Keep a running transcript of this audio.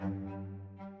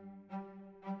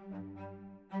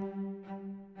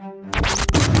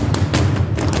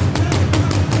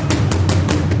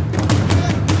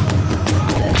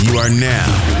are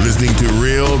now listening to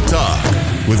Real Talk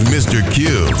with Mr. Q,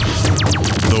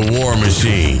 the War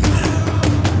Machine.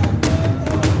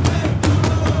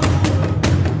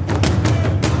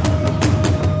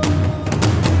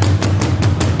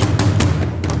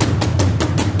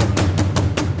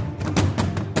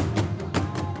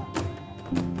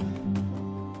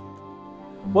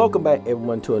 Welcome back,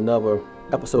 everyone, to another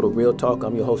episode of Real Talk.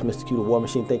 I'm your host, Mr. Q, the War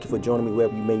Machine. Thank you for joining me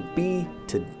wherever you may be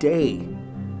today.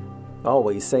 I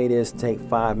always say this, take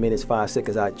 5 minutes, 5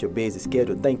 seconds out your busy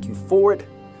schedule. Thank you for it.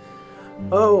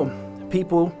 Oh,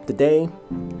 people, today,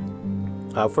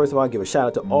 first of all, I give a shout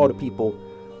out to all the people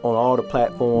on all the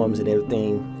platforms and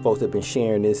everything, folks that have been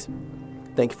sharing this.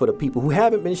 Thank you for the people who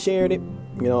haven't been sharing it,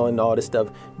 and all this stuff.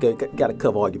 Got to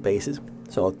cover all your bases.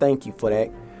 So thank you for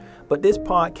that. But this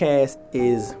podcast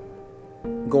is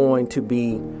going to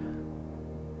be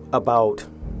about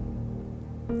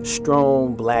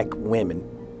strong black women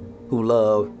who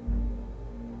love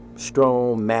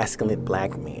strong, masculine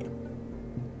black men.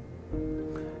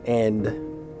 And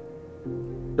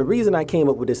the reason I came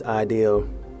up with this idea,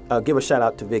 I'll give a shout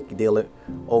out to Vicky Dillard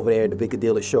over there, the Vicky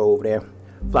Dillard Show over there,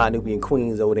 Fly Nubian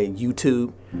Queens over there,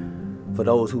 YouTube. For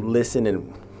those who listen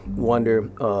and wonder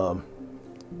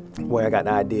where I got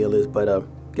the idea is, but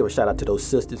give a shout out to those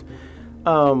sisters.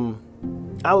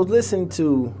 I was listening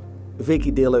to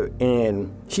Vicky Dillard,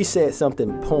 and she said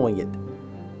something poignant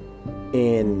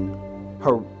in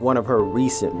one of her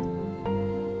recent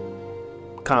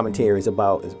commentaries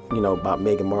about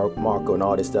Meghan Markle and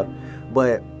all this stuff.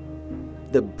 But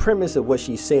the premise of what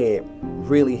she said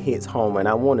really hits home, and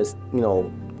I want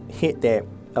to hit that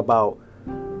about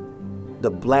the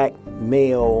black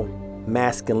male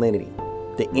masculinity,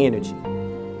 the energy,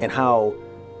 and how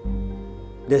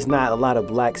there's not a lot of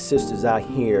black sisters out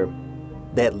here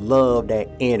that love that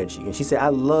energy. And she said, I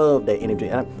love that energy.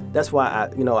 And that's why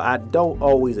I don't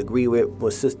always agree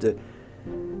with Sister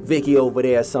Vicky over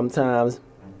there sometimes,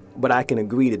 but I can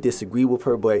agree to disagree with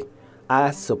her. But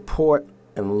I support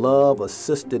and love a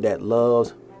sister that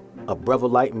loves a brother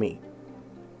like me.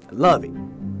 I love it.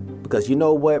 Because you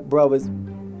know what, brothers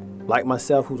like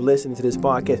myself who's listening to this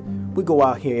podcast, we go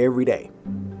out here every day.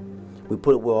 We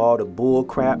put up with all the bull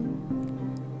crap.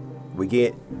 We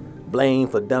get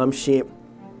blamed for dumb shit.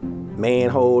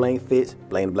 Manhole ain't fixed,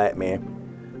 blame the black man.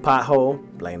 Pothole,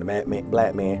 blame the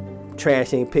black man.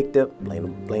 Trash ain't picked up,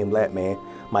 blame black man.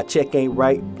 My check ain't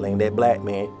right, blame that black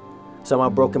man.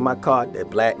 Someone broke in my car, that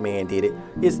black man did it.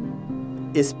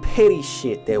 It's petty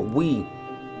shit that we,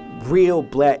 real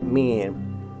black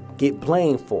men, get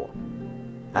blamed for.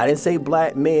 I didn't say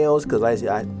black males because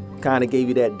I kind of gave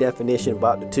you that definition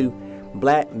about the two.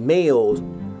 Black males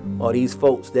are these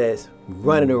folks that's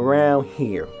running around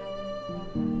here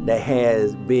that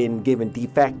has been given de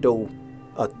facto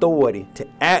authority to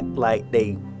act like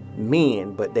they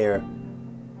men, but they're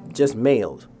just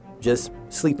males, just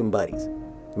sleeping buddies,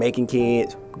 making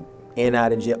kids, in and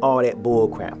out of jail, all that bull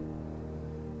crap.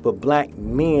 But black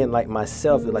men like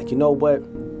myself are like, you know what?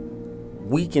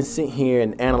 We can sit here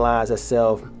and analyze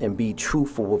ourselves and be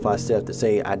truthful with ourselves to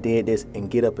say, I did this, and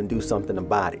get up and do something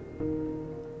about it.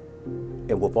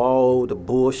 And with all the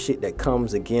bullshit that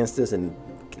comes against us, and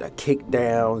the kick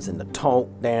downs and the talk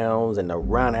downs and the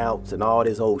run outs and all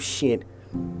this old shit,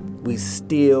 we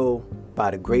still,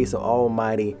 by the grace of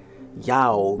Almighty,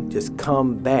 y'all just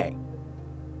come back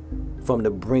from the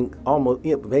brink, almost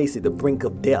basically the brink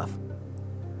of death.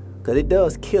 Because it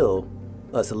does kill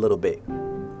us a little bit.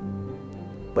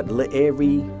 But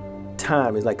every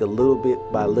time it's like a little bit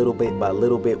by little bit by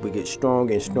little bit, we get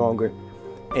stronger and stronger,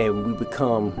 and we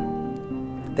become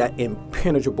that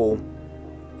impenetrable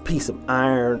piece of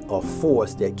iron or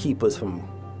force that keep us from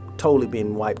totally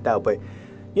being wiped out. But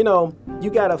you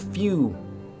got a few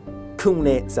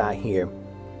coonettes out here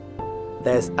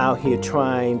that's out here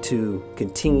trying to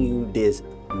continue this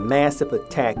massive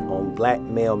attack on black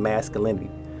male masculinity.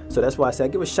 So that's why I say I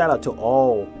give a shout out to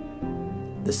all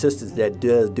the sisters that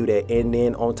does do that. And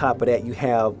then on top of that, you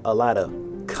have a lot of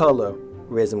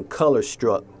colorism, color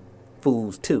struck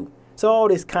fools too. So all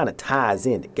this kind of ties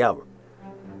in together,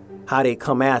 how they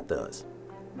come after us.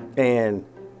 And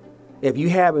if you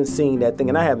haven't seen that thing,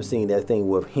 and I haven't seen that thing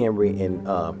with Henry and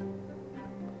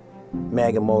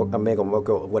Meghan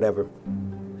Markle or whatever,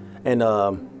 and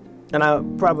I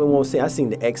probably won't say, I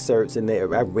seen the excerpts in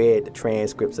there, I read the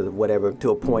transcripts or whatever to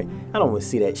a point. I don't want to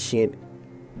see that shit,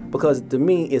 because to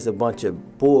me it's a bunch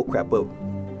of bull crap. But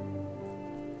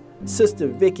Sister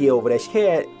Vicky over there, she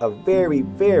had a very,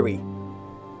 very,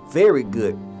 very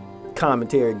good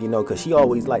commentary, because she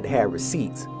always like to have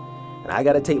receipts. And I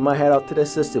got to take my hat off to that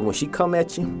sister. When she come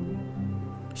at you,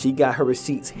 she got her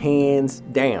receipts hands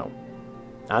down.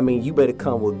 I mean, you better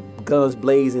come with guns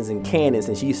blazing and cannons,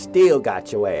 and she still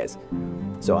got your ass.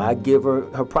 So I give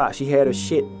her props. She had her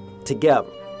shit together.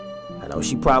 I know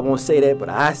she probably won't say that, but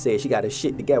I said she got her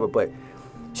shit together. But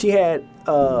she had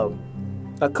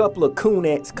a couple of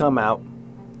coonettes come out,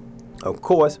 of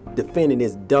course, defending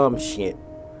this dumb shit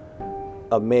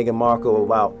of Meghan Markle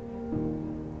about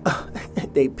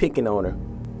they picking on her,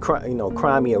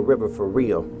 Crimea River for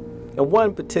real. And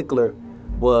one particular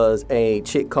was a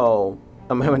chick called,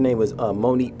 her name was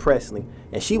Monique Presley,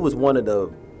 and she was one of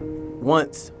the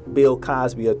once Bill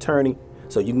Cosby attorney,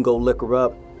 so you can go look her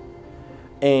up.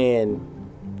 And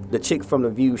the chick from The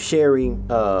View, Sherry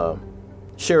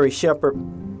Shepherd,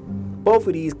 both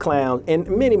of these clowns, and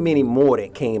many, many more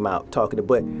that came out talking to,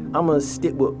 but I'm going to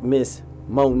stick with Miss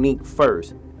Monique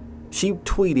first. She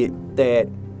tweeted that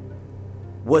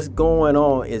what's going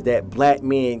on is that black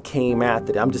men came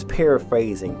after them. I'm just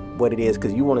paraphrasing what it is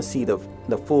because you want to see the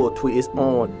full tweet. It's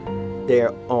on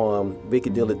their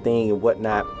Vicky Diller thing and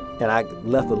whatnot. And I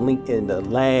left a link in the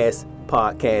last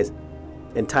podcast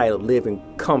entitled Live in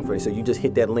Comfort. So you just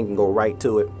hit that link and go right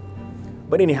to it.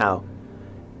 But anyhow,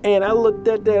 and I looked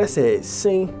at that, I said,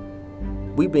 see,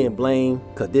 we being blamed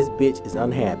because this bitch is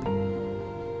unhappy.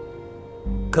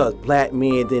 Because black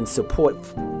men didn't support.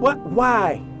 What?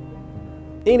 Why?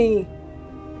 Any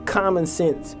common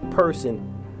sense person,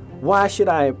 why should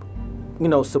I,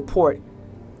 support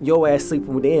your ass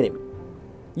sleeping with the enemy?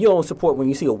 You don't support when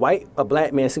you see a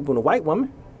black man sleeping with a white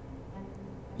woman.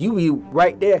 You be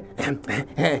right there.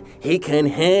 He can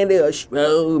handle a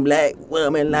strong black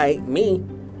woman like me.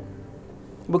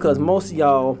 Because most of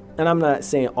y'all, and I'm not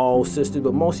saying all sisters,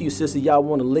 but most of you sisters, y'all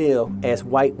want to live as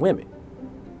white women.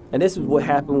 And this is what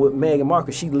happened with Meghan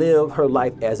Markle. She lived her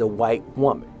life as a white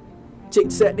woman. Chick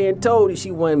sat there and told her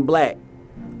she wasn't black.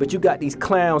 But you got these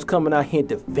clowns coming out here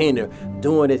defending her,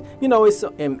 doing this. It's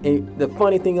and the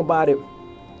funny thing about it,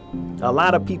 a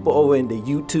lot of people over in the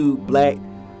YouTube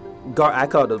I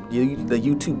call it the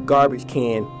YouTube garbage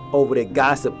can over the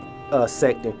gossip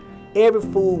sector. Every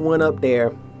fool went up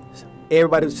there.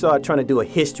 Everybody started trying to do a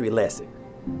history lesson,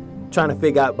 trying to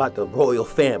figure out about the royal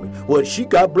family. Well, she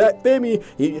got black family.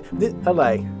 I'm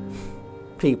like,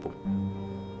 people,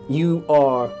 you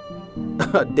are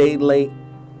a day late,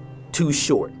 too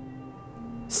short.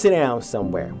 Sit down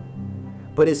somewhere.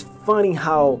 But it's funny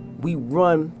how we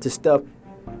run to stuff.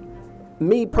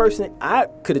 Me personally, I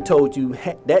could have told you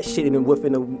that shit in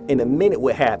a minute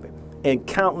what happened, and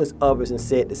countless others and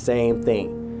said the same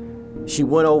thing. She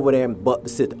went over there and bucked the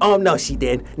sister. Oh, no, she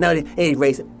didn't. No, it ain't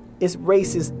racist. It's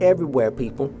racist everywhere,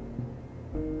 people.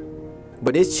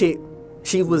 But this chick,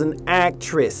 she was an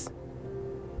actress.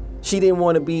 She didn't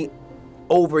want to be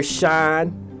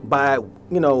overshined by,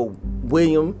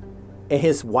 William and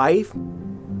his wife.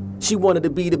 She wanted to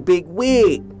be the big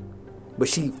wig. But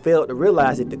she failed to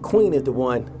realize that the queen is the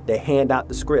one that hand out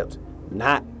the scripts,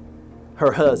 not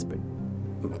her husband.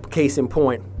 Case in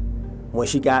point, when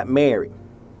she got married,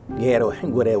 you had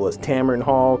whatever it was, Tamron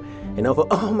Hall, and over,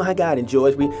 oh my God, and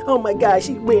George Reed, oh my God,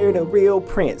 she's wearing a real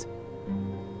prince.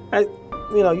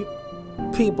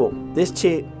 People, this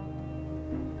chick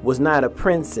was not a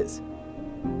princess.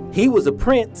 He was a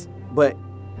prince, but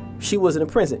she wasn't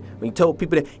a princess. When he told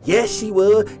people that, yes, she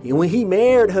was, and when he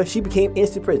married her, she became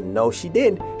instant princess. No, she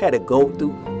didn't. Had to go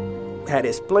through, had to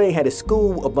explain, had to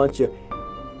school a bunch of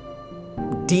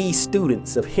D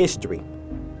students of history.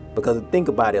 Because think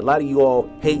about it, a lot of you all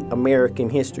hate American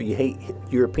history, you hate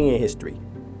European history.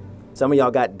 Some of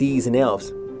y'all got D's and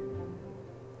F's.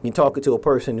 You're talking to a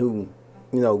person who,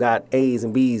 got A's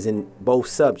and B's in both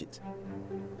subjects.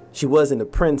 She wasn't a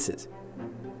princess.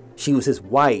 She was his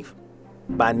wife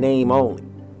by name only.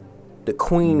 The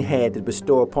queen had to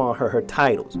bestow upon her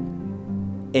titles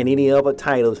and any other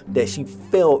titles that she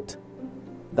felt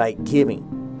like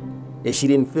giving. If she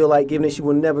didn't feel like giving it, she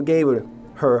would never gave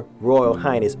her Royal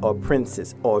Highness or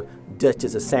Princess or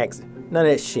Duchess of Saxon. None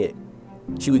of that shit.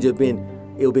 She would just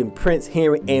been Prince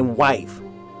Henry and wife.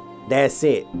 That's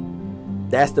it.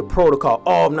 That's the protocol.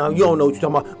 Oh, no, you don't know what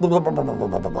you're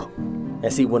talking about.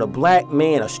 And see, when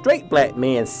a straight black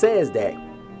man says that,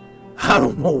 I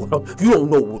don't know, you don't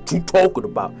know what you're talking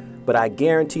about. But I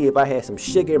guarantee if I had some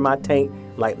sugar in my tank,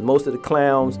 like most of the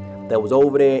clowns that was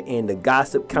over there in the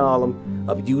gossip column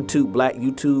of YouTube, black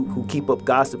YouTube, who keep up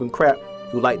gossip and crap,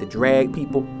 who like to drag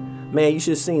people, man, you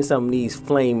should have seen some of these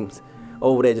flames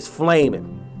over there just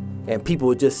flaming. And people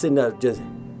were just sitting up just,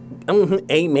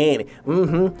 amen,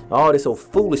 all this old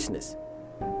foolishness.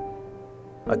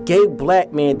 A gay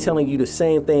black man telling you the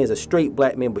same thing as a straight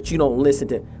black man, but you don't listen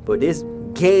to. But this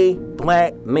gay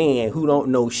black man who don't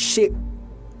know shit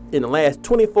in the last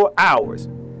 24 hours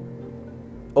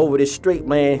over this straight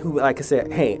man who, like I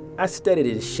said, hey, I studied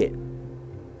this shit.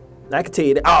 I can tell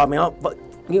you that, oh man, but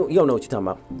you don't know what you're talking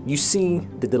about. You see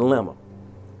the dilemma.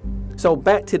 So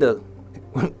back to the,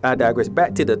 I digress,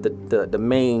 back to the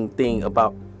main thing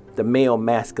about the male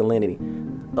masculinity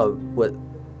of what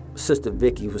Sister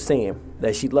Vicky was saying,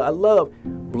 that I love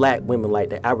black women like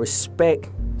that. I respect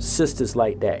sisters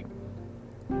like that.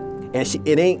 And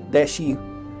it ain't that she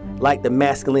like the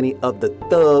masculinity of the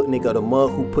thug nigga, the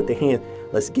mug who put the hands.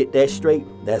 Let's get that straight.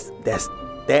 That's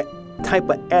that type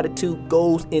of attitude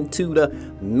goes into the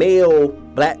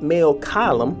black male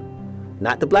column,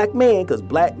 not the black man, because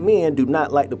black men do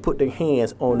not like to put their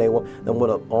hands on their woman. The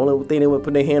only thing they want to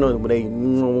put their hand on is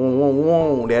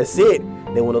when that's it.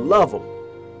 They want to love them.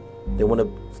 They want to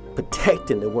protect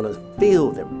them. They want to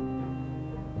feel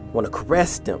them. Want to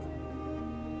caress them.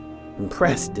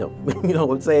 Impress them. You know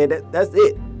what I'm saying? That's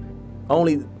it.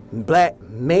 Only black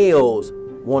males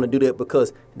want to do that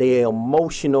because they are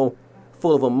emotional,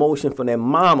 full of emotion from their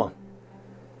mama.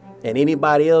 And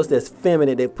anybody else that's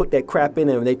feminine, they put that crap in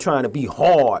them and they trying to be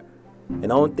hard. And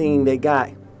the only thing they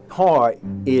got hard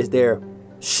is their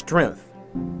strength.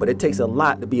 But it takes a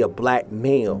lot to be a black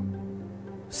male.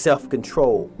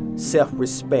 Self-control,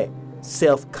 self-respect,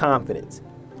 self-confidence,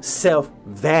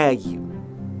 self-value.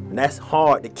 And that's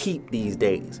hard to keep these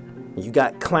days. You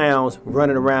got clowns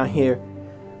running around here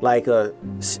like Sherry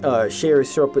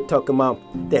Sherpa talking about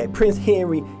that Prince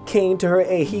Henry came to her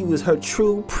and he was her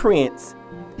true prince,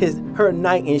 her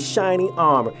knight in shining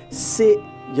armor. Sit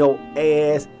your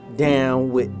ass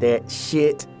down with that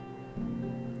shit.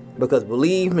 Because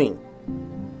believe me,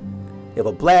 if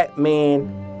a black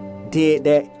man did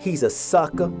that, he's a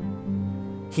sucker,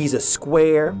 he's a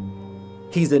square,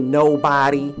 he's a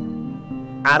nobody.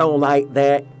 I don't like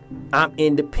that. I'm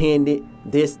independent,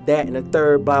 this, that, and the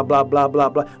third, blah, blah, blah, blah,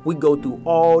 blah. We go through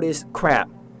all this crap.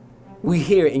 We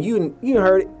hear it, and you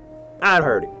heard it. I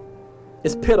heard it.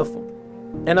 It's pitiful.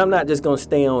 And I'm not just going to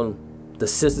stay on the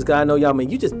sisters, because I know y'all,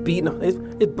 you just beating them.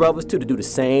 It's brothers, too, to do the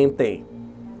same thing.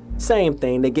 Same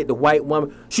thing. They get the white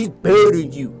woman. She's better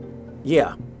than you.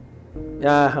 Yeah.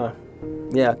 Uh-huh.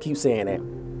 Yeah, keep saying that.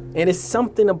 And it's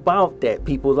something about that,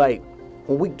 people. Like,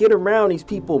 when we get around these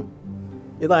people,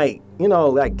 it's like,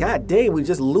 like, God dang, we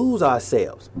just lose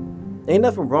ourselves. Ain't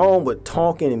nothing wrong with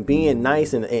talking and being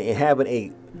nice and having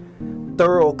a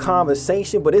thorough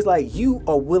conversation, but it's like you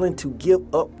are willing to give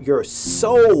up your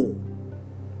soul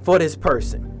for this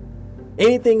person.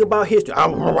 Anything about history, I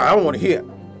don't want to hear.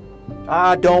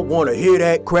 I don't want to hear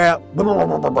that crap. You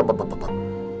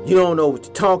don't know what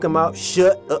you're talking about.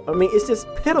 Shut up. I mean, it's just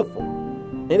pitiful.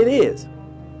 And it is.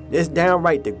 It's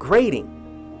downright degrading.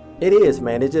 It is,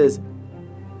 man. It's just,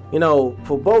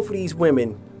 for both of these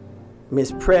women,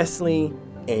 Miss Presley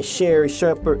and Sherry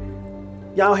Shepherd,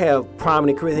 y'all have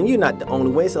prominent careers, and you're not the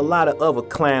only one. It's a lot of other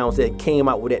clowns that came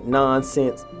out with that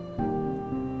nonsense.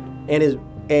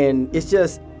 And it's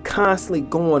just constantly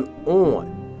going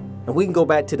on. And we can go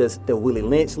back to the Willie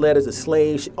Lynch letters, the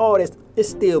slaves, all that, it's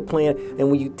still playing. And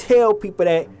when you tell people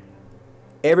that,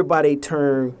 everybody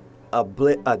turn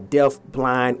a deaf,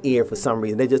 blind ear for some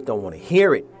reason. They just don't want to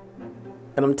hear it.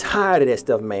 And I'm tired of that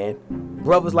stuff, man.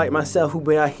 Brothers like myself who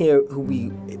been out here,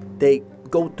 they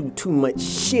go through too much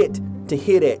shit to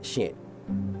hear that shit.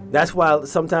 That's why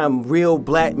sometimes real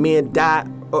black men die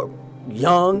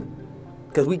young,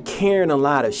 because we carrying a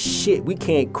lot of shit. We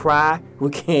can't cry, we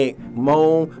can't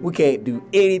moan, we can't do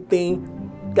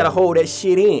anything. Gotta hold that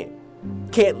shit in.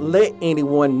 Can't let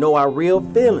anyone know our real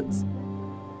feelings.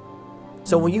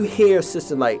 So when you hear a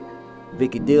sister like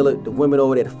Vicky Dillard, the women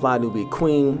over there, the Fly Nubian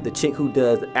Queen, the chick who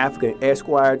does the African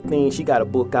Esquire thing, she got a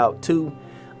book out too.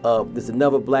 There's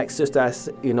another black sister,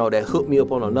 that hooked me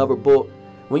up on another book.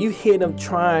 When you hear them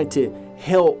trying to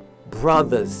help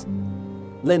brothers,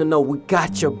 let them know we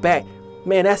got your back,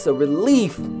 man, that's a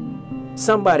relief.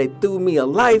 Somebody threw me a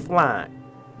lifeline.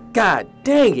 God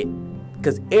dang it.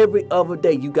 Because every other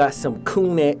day you got some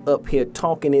coonette up here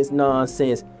talking this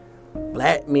nonsense.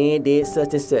 Black man did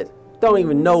such and such. Don't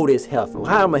even know this heifer.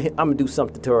 How am I gonna do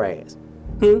something to her ass?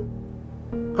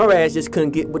 Her ass just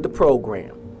couldn't get with the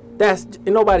program.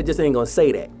 Nobody just ain't gonna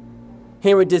say that.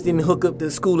 Henry just didn't hook up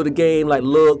the school of the game like,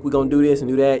 look, we're gonna do this and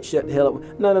do that, shut the hell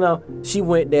up. No. She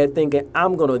went there thinking,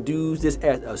 I'm gonna use this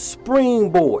as a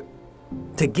springboard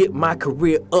to get my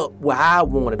career up where I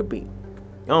wanted to be.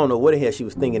 I don't know where the hell she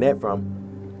was thinking that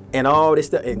from. And all this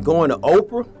stuff, and going to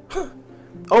Oprah.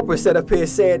 Oprah sat up here and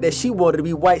said that she wanted to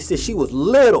be white since she was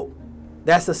little.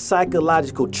 That's a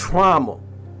psychological trauma.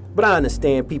 But I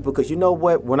understand people, because you know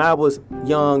what? When I was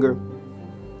younger,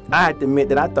 I had to admit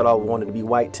that I thought I wanted to be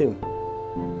white too.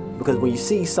 Because when you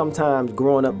see sometimes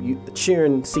growing up, you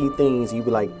cheering, see things, you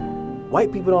be like,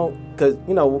 white people don't, because,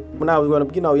 you know, when I was growing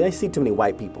up, you know, you ain't see too many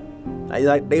white people.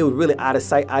 Like, they were really out of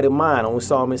sight, out of mind. I only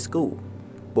saw them in school.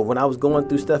 But when I was going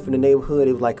through stuff in the neighborhood,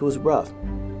 it was like, it was rough.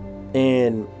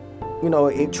 And, you know,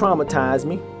 it traumatized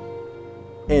me.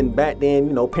 And back then,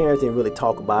 you know, parents didn't really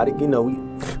talk about it, you know,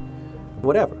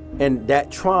 whatever. And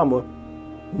that trauma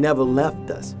never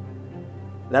left us.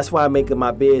 That's why I make it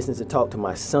my business to talk to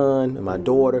my son and my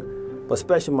daughter, but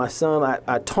especially my son.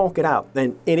 I talk it out,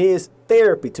 and it is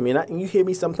therapy to me. And you hear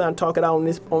me sometimes talk it out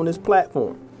on this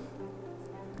platform.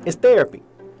 It's therapy.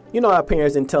 You know, our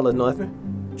parents didn't tell us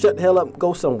nothing. Shut the hell up,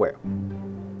 go somewhere.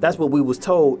 That's what we was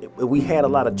told. We had a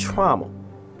lot of trauma.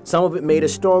 Some of it made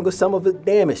us stronger. Some of it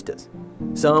damaged us.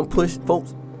 Some pushed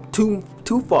folks too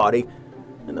far. They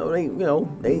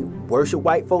worship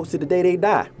white folks to the day they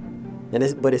die.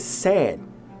 But it's sad.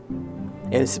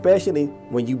 And especially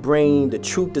when you bring the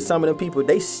truth to some of them people,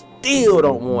 they still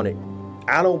don't want it.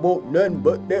 I don't want nothing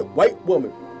but that white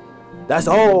woman. That's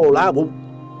all I want.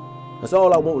 That's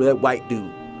all I want with that white dude.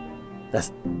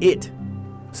 That's it.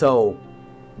 So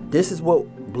this is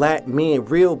what black men,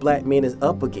 real black men, is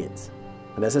up against.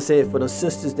 And as I said, for the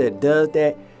sisters that does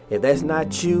that, if that's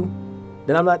not you,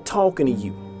 then I'm not talking to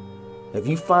you. If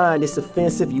you find this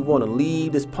offensive, you want to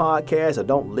leave this podcast or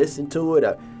don't listen to it,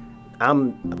 or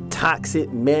I'm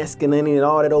toxic, masculine, and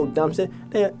all that old dumb shit,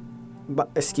 then,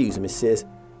 excuse me, sis,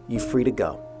 you free to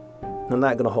go. I'm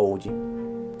not going to hold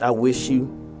you. I wish you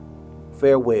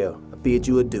farewell. I bid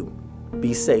you adieu.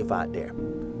 Be safe out there.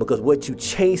 Because what you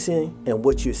chasing and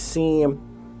what you're seeing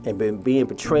and being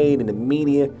portrayed in the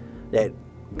media, that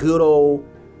good old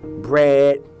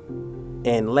Brad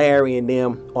and Larry and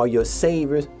them are your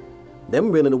saviors.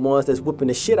 Them really the ones that's whipping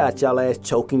the shit out y'all ass,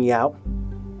 choking you out,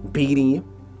 beating you.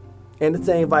 And the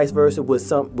same vice versa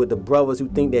with the brothers who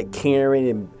think that Karen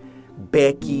and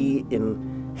Becky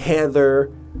and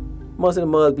Heather, most of them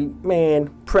must be, man,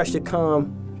 pressure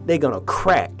come, they gonna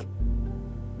crack.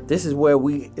 This is where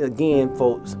we, again,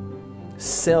 folks,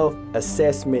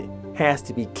 self-assessment has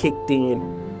to be kicked in.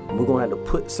 And we're gonna have to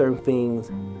put certain things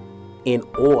in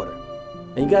order.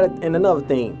 And another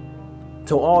thing,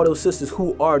 to all those sisters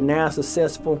who are now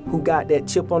successful, who got that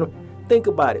chip on them, think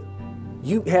about it.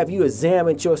 You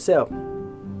examined yourself.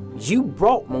 You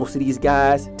brought most of these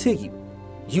guys to you.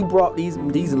 You brought these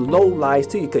low lives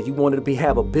to you because you wanted to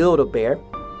have a Build-A-Bear.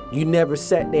 You never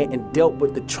sat there and dealt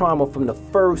with the trauma from the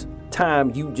first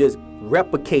time. You just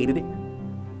replicated it.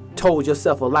 Told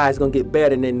yourself a lie is gonna get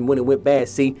better, and then when it went bad,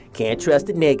 see, can't trust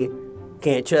the nigga.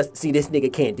 See, this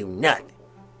nigga can't do nothing.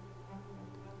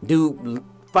 Dude,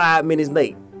 5 minutes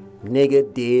late,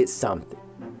 nigga did something.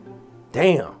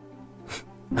 Damn.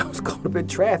 I was caught up in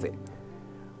traffic.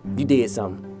 You did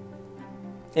something.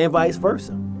 And vice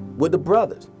versa with the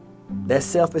brothers. That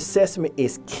self-assessment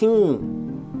is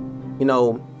king. You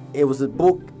know, it was a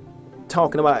book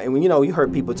talking about, and you know, you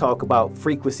heard people talk about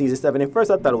frequencies and stuff. And at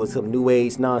first I thought it was some new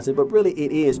age nonsense, but really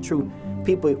it is true.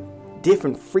 People,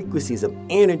 different frequencies of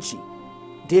energy,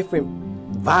 different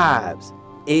vibes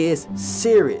is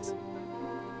serious.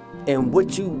 And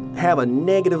what you have a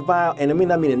negative vibe, and I mean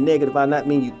a negative vibe, not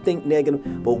mean you think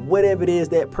negative, but whatever it is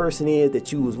that person is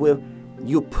that you was with,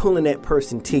 you're pulling that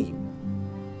person to you.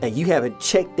 And you haven't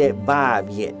checked that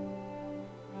vibe yet.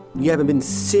 You haven't been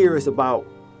serious about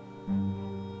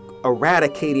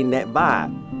eradicating that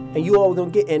vibe. And you always gonna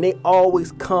get, and they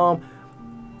always come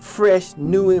fresh,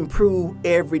 new, improved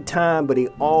every time, but they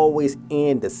always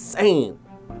end the same.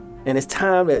 And it's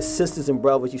time that sisters and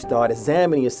brothers, you start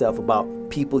examining yourself about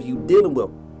people you dealing with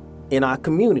in our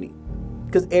community.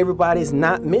 Because everybody is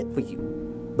not meant for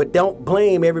you. But don't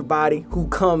blame everybody who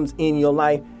comes in your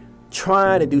life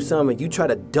trying to do something. You try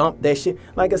to dump that shit.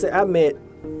 Like I said, I met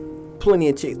plenty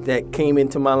of chicks that came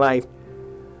into my life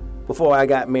before I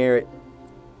got married.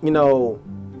 You know,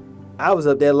 I was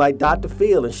up there like Dr.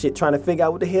 Phil and shit trying to figure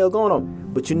out what the hell going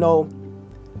on. But you know,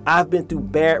 I've been through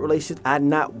bad relationships. I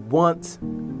not once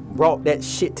brought that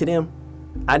shit to them.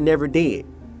 I never did.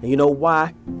 And you know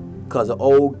why? Because an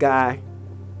old guy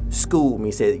schooled me.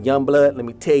 He said, young blood, let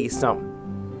me tell you something.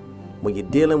 When you're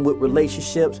dealing with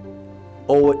relationships,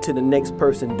 owe it to the next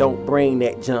person. Don't bring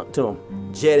that junk to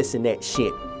them. Jettison that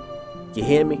shit. You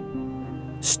hear me?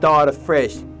 Start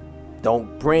afresh.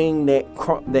 Don't bring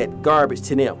that garbage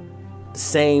to them. The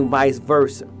same vice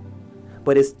versa.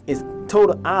 But it's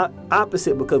total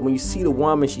opposite, because when you see the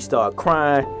woman, she start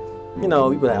crying. You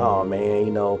know, you be like, oh man,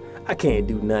 you know, I can't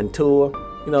do nothing to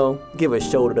her. You know, give her a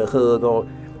shoulder to hug on.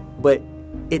 But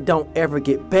it don't ever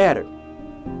get better.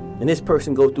 And this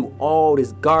person goes through all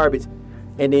this garbage,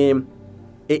 and then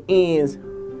it ends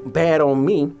bad on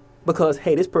me because,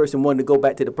 hey, this person wanted to go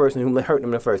back to the person who hurt them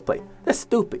in the first place. That's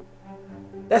stupid.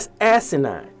 That's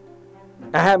asinine.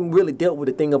 I haven't really dealt with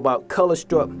the thing about color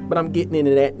struck, but I'm getting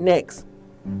into that next.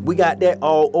 We got that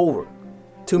all over.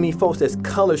 Too many folks that's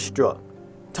color struck,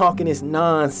 talking this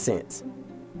nonsense.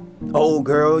 Oh,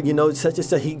 girl, you know, such and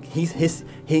such,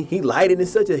 he lighted and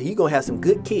such a, he gonna have some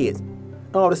good kids.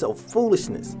 All this old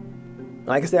foolishness.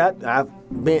 Like I said, I've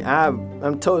been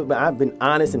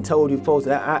honest and told you folks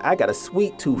that I got a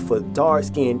sweet tooth for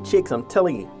dark-skinned chicks. I'm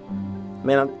telling you,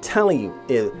 man, I'm telling you,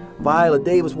 if Viola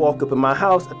Davis walk up in my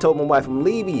house, I told my wife I'm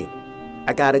leaving you.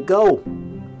 I gotta go.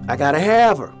 I gotta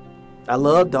have her. I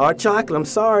love dark chocolate. I'm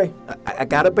sorry. I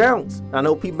gotta bounce. I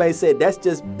know people may say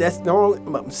that's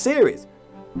normal. I'm serious.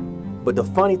 But the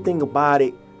funny thing about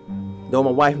it, though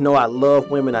my wife know I love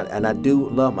women and I do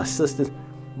love my sisters,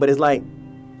 but it's like,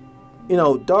 you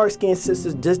know, dark-skinned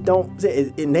sisters just don't,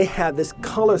 and they have this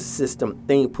color system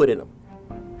thing put in them.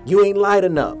 You ain't light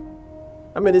enough.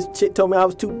 I mean, this chick told me I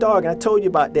was too dark, and I told you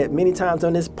about that many times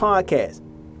on this podcast.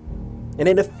 And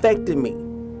it affected me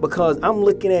because I'm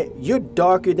looking at, you're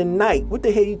darker than night. What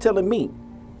the hell are you telling me?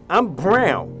 I'm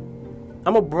brown.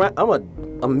 I'm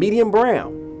a medium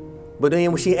brown. But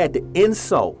then when she had the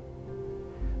insult,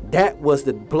 that was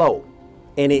the blow,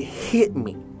 and it hit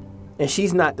me. And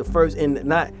she's not the first, and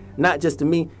not just to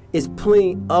me, it's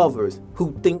plenty others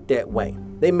who think that way.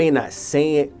 They may not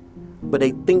say it, but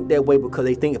they think that way because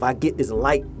they think if I get this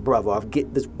light brother, or if I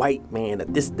get this white man, or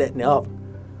this, that, and the other,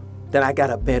 that I got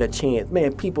a better chance.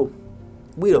 Man, people,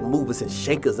 we the movers and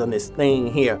shakers on this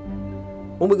thing here.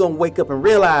 When we gonna wake up and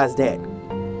realize that,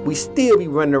 we still be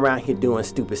running around here doing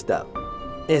stupid stuff.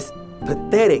 It's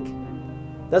pathetic.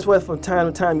 That's why from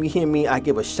time to time you hear me, I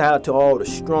give a shout out to all the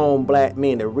strong black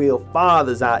men, the real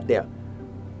fathers out there,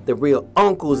 the real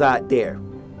uncles out there,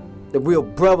 the real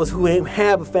brothers who ain't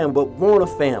have a family but want a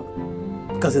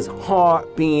family. Because it's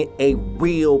hard being a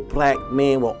real black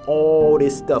man with all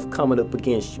this stuff coming up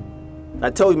against you. I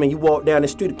told you, man, you walk down the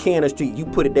street, Cannon Street, you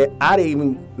put it there. I didn't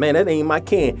even, man, that ain't my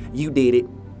can. You did it.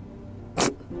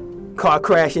 Car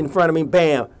crash in front of me,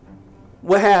 bam.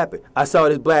 What happened? I saw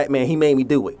this black man, he made me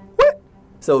do it. What?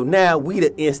 So now we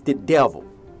the instant devil.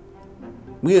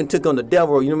 We done took on the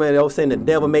devil. You know what I was saying? The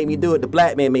devil made me do it. The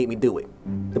black man made me do it.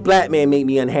 The black man made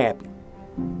me unhappy.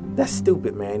 That's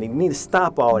stupid, man. You need to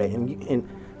stop all that. And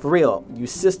for real, you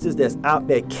sisters that's out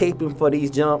there caping for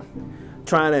these jump,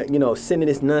 trying to, you know, sending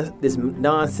this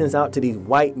nonsense out to these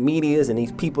white medias and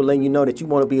these people letting you know that you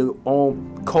want to be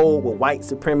on cold with white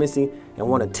supremacy and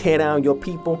want to tear down your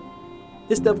people.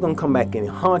 This stuff's going to come back and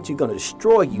haunt you, going to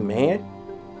destroy you, man.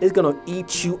 It's going to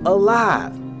eat you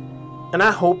alive. And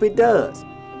I hope it does.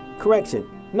 Correction.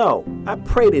 No, I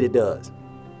pray that it does.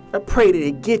 I pray that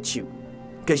it gets you.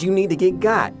 Because you need to get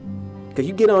got. Because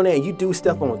you get on there and you do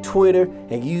stuff on Twitter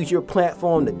and use your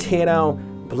platform to tear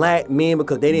down black men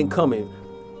because they didn't come and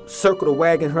circle the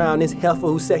wagons around this heifer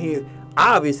who sat here,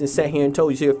 obviously sat here and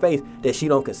told you to your face that she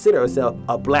don't consider herself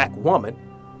a black woman.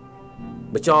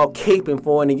 But y'all caping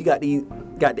for it, and you got the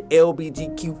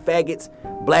LBGQ faggots,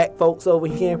 black folks over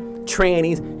here,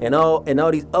 trannies, and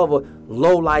all these other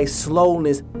low-life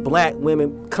slowness black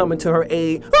women coming to her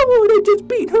aid. Oh, they just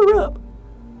beat her up.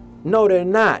 No, they're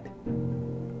not.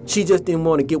 She just didn't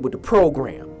want to get with the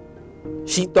program.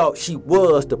 She thought she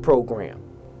was the program,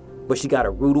 but she got a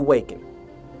rude awakening.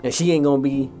 And she ain't gonna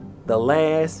be the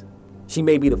last. She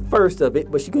may be the first of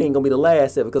it, but she ain't gonna be the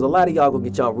last of it, because a lot of y'all gonna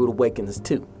get y'all rude awakenings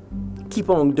too. Keep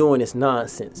on doing this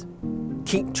nonsense.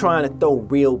 Keep trying to throw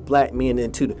real black men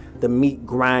into the meat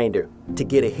grinder to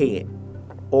get ahead,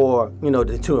 or, you know,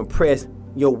 to impress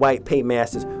your white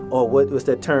paymasters, or what's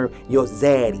that term, your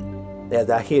zaddy, as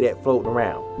I hear that floating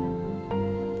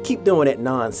around. Keep doing that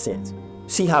nonsense.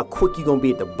 See how quick you're gonna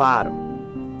be at the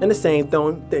bottom. And the same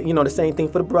thing, you know, the same thing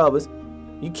for the brothers.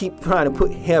 You keep trying to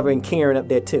put Heather and Karen up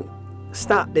there too.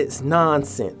 Stop this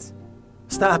nonsense.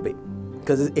 Stop it,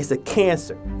 because it's a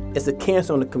cancer. It's a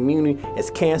cancer on the community. It's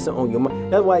cancer on your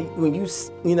mind. That's why when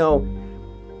you know,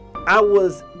 I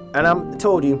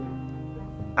told you,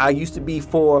 I used to be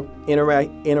for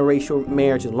interracial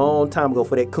marriage a long time ago,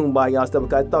 for that kumbaya stuff,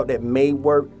 because I thought that may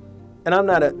work. And I'm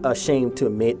not ashamed to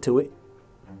admit to it,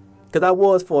 because I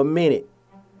was for a minute,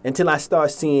 until I start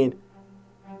seeing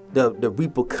the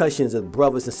repercussions of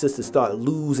brothers and sisters start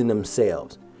losing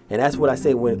themselves. And that's what I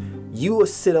say, when you will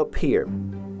sit up here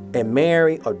and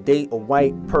marry or date a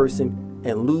white person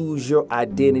and lose your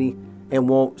identity and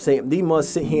won't say, they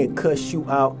must sit here and cuss you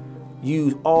out,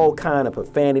 use all kind of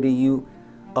profanity, you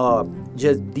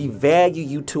just devalue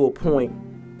you to a point,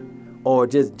 or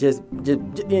just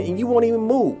and you won't even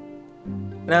move.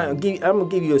 And I'm gonna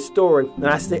give you a story.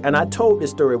 And I told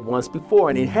this story once before,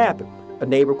 and it happened. A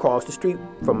neighbor across the street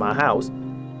from my house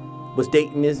was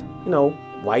dating this,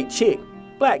 white chick,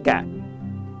 black guy.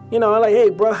 I'm like, hey,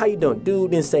 bro, how you doing?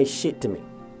 Dude didn't say shit to me.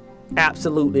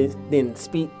 Absolutely didn't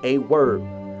speak a word.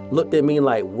 Looked at me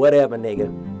like, whatever,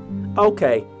 nigga.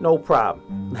 Okay, no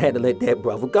problem. I had to let that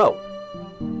brother go.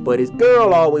 But his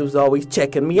girl was always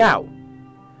checking me out.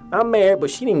 I'm married, but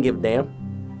she didn't give a damn.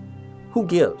 Who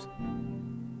gives?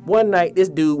 One night, this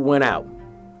dude went out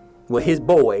with his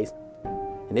boys,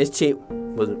 and this chick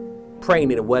was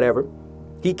pregnant or whatever.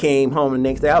 He came home the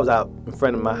next day. I was out in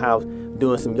front of my house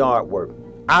doing some yard work.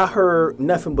 I heard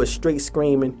nothing but straight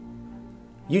screaming.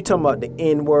 You talking about the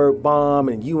N-word bomb,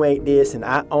 and you ain't this, and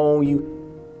I own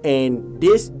you. And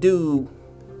this dude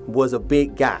was a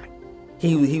big guy.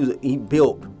 He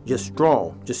built just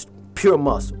strong, just pure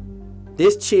muscle.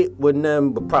 This chick was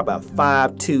nothing but probably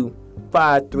about 5'2",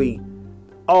 5'3",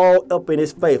 all up in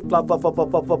his face. Fluff, fluff, fluff, fluff,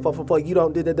 fluff, fluff, fluff, fluff. You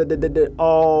don't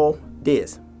all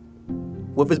this.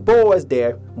 With his boys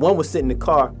there, one was sitting in the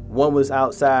car, one was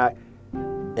outside,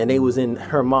 and they was in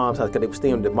her mom's house because they was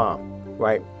staying with the mom,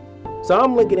 right? So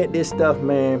I'm looking at this stuff,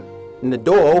 man, and the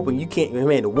door open, you can't,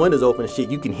 man, the window's open and shit,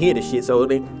 you can hear the shit, so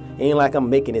it ain't like I'm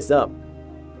making this up.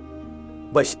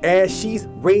 But as she's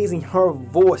raising her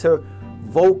voice, her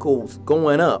vocals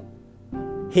going up,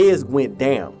 his went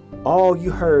down. All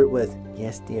you heard was,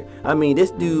 yes, dear. I mean,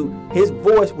 this dude, his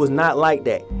voice was not like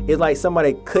that. It's like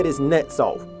somebody cut his nuts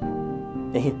off.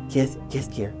 And he, yes,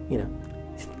 dear,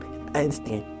 I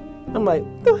understand. I'm like,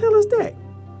 what the hell is that?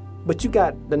 But you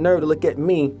got the nerve to look at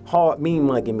me, hard, mean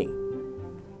mugging me.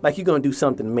 Like you're going to do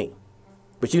something to me.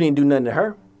 But you didn't do nothing to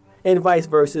her. And vice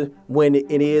versa, when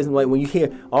it is, like when you hear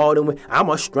all them, I'm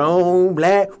a strong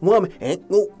black woman,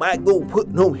 ain't nobody go put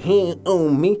no hand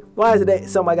on me. Why is it that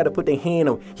somebody got to put their hand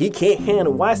on? He can't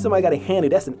handle. Why somebody got to handle?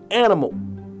 That's an animal.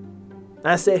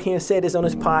 I sat here and said this on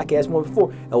this podcast one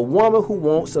before. A woman who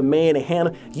wants a man to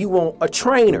handle, you want a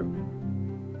trainer.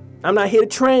 I'm not here to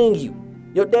train you.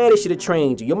 Your daddy should have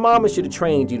trained you. Your mama should have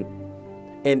trained you.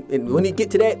 And when you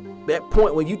get to that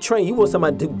point when you train, you want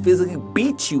somebody to physically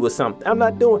beat you or something. I'm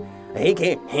not doing, he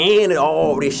can't handle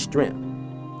all this strength.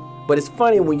 But it's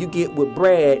funny when you get with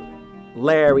Brad,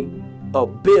 Larry, or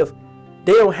Biff,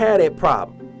 they don't have that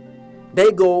problem.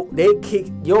 They kick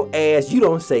your ass, you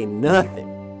don't say nothing.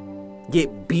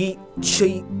 Get beat,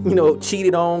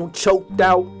 cheated on, choked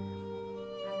out,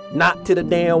 knocked to the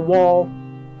damn wall.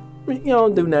 You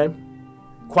don't do nothing.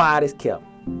 Quiet as kept.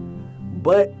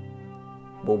 But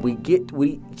when we get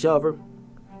with each other,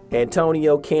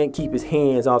 Antonio can't keep his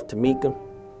hands off Tamika,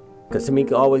 because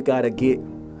Tamika always got to get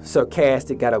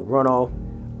sarcastic, got to run off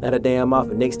at her damn mouth,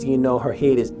 and next thing you know, her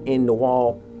head is in the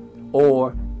wall,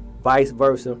 or vice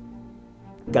versa,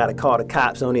 got to call the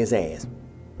cops on his ass.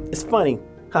 It's funny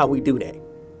how we do that,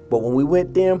 but when we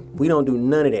with them, we don't do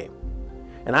none of that.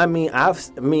 And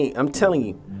I'm telling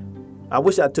you, I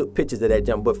wish I took pictures of that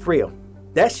jump, but for real,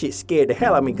 that shit scared the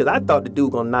hell out of me, because I thought the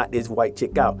dude gonna knock this white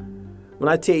chick out. When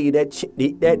I tell you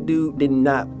that dude did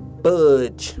not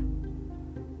budge.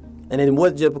 And it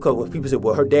wasn't just because when people said,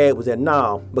 well, her dad was there.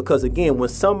 No, because again, when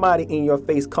somebody in your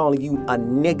face calling you a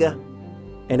nigga,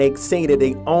 and they say that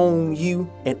they own you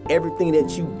and everything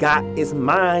that you got is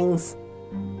mine's,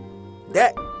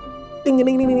 that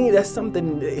ding, that's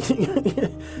something.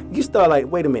 You start like,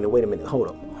 wait a minute, hold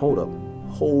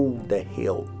the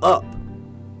hell up.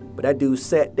 But that dude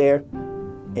sat there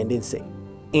and didn't say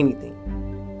anything.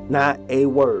 Not a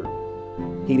word.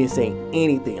 He didn't say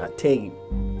anything, I tell you.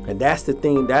 And that's the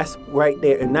thing, that's right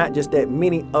there. And not just that,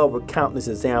 many other countless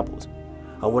examples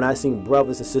of when I seen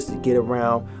brothers and sisters get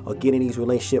around or get in these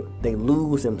relationships, they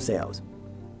lose themselves.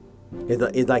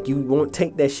 It's like you won't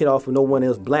take that shit off of no one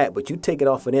else black, but you take it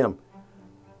off of them.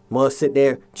 Must sit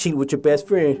there, cheat with your best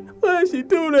friend. Why'd she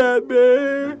do that,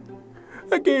 man?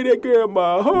 I gave that girl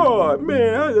my heart,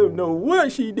 man. I don't know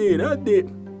what she did. I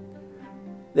did.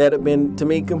 That'd have been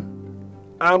Tamika.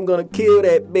 I'm gonna kill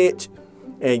that bitch,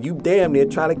 and you damn near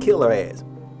try to kill her ass,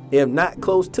 if not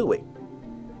close to it.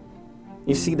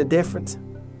 You see the difference?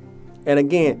 And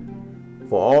again,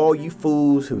 for all you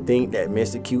fools who think that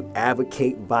Mr. Q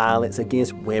advocate violence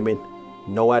against women,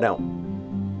 no, I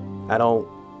don't. I don't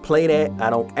play that. I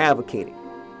don't advocate it.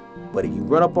 But if you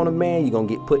run up on a man, you're gonna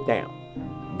get put down.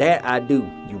 That I do.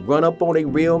 You run up on a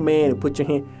real man and put your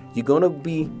hand, you're gonna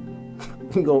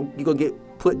get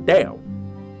put down.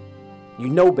 You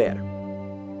know better.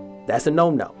 That's a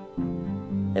no-no.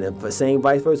 And if the same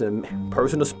vice versa,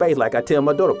 personal space, like I tell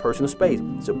my daughter, personal space.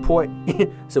 Support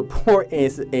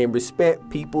and respect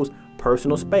people's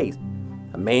personal space.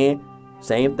 A man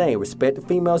Same thing. Respect the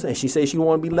females. And she says she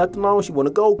want to be left alone. She want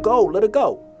to go. Go. Let her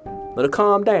go. Let her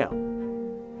calm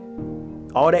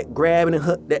down. All that grabbing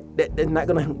and that's not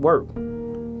gonna work.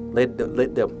 Let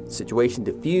the situation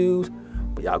diffuse.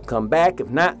 But y'all come back. If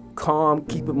not, calm.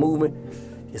 Keep it moving.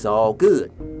 It's all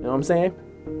good. You know what I'm saying?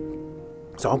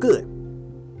 It's all good.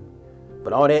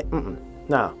 But all that,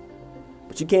 nah.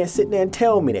 But you can't sit there and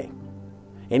tell me that.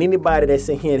 And anybody that's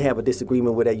in here and have a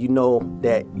disagreement with that, you know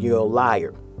that you're a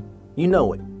liar. You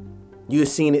know it. You've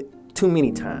seen it too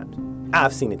many times.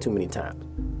 I've seen it too many times.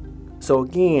 So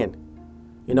again,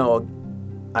 you know,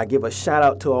 I give a shout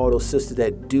out to all those sisters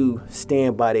that do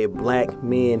stand by their black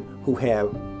men who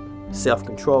have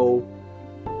self-control,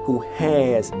 who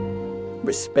has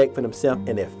respect for themselves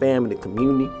and their family, the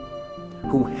community,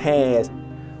 who has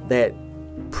that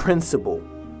principle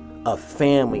of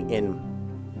family and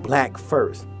black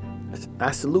first.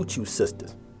 I salute you,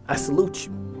 sisters. I salute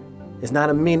you. It's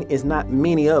not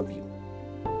many of you.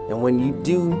 And when you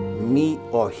do meet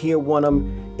or hear one of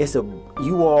them, is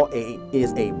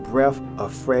a breath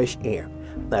of fresh air.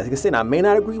 Now, like I said, I may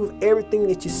not agree with everything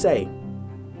that you say,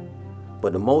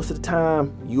 but the most of the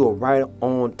time, you are right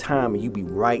on time and you be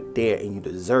right there and you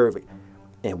deserve it.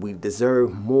 And we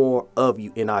deserve more of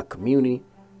you in our community.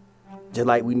 Just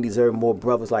like we deserve more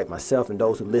brothers like myself and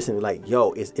those who listen, like,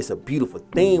 yo, it's a beautiful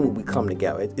thing when we come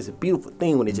together. It's a beautiful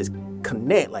thing when it just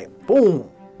connect, like boom,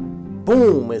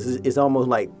 boom. It's almost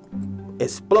like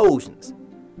explosions.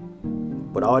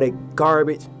 But all that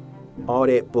garbage, all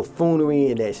that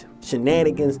buffoonery and that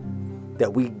shenanigans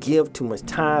that we give too much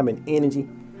time and energy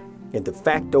and de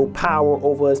facto power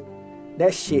over us,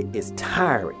 that shit is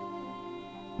tiring.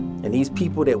 And these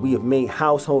people that we have made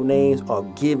household names are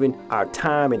giving our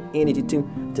time and energy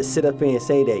to sit up here and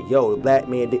say that, yo, the black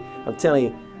man did. I'm telling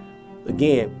you,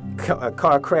 again, a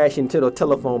car crashed into the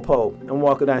telephone pole. I'm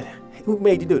walking down. Who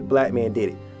made you do it? The black man did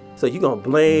it. So you're going to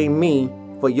blame me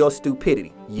for your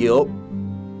stupidity. Yup.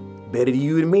 Better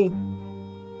you than me.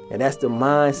 And that's the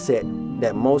mindset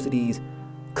that most of these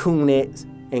coonettes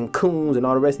and coons and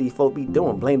all the rest of these folk be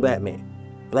doing. Blame black man.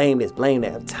 Blame this, blame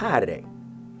that. I'm tired of that.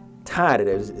 Tired of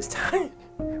that. It's tired.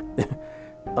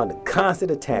 Under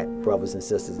constant attack, brothers and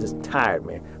sisters. Just tired,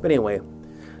 man. But anyway,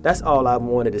 that's all I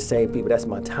wanted to say, people. That's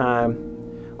my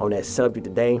time on that subject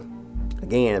today.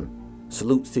 Again,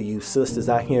 salutes to you sisters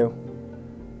out here.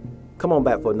 Come on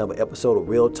back for another episode of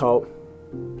Real Talk.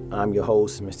 I'm your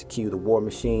host, Mr. Q, the War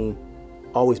Machine.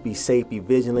 Always be safe, be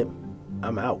vigilant.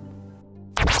 I'm out.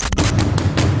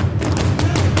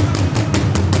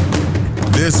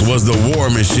 This was the War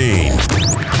Machine.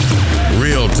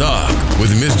 Real Talk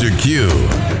with Mr. Q.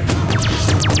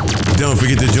 Don't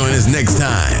forget to join us next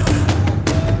time.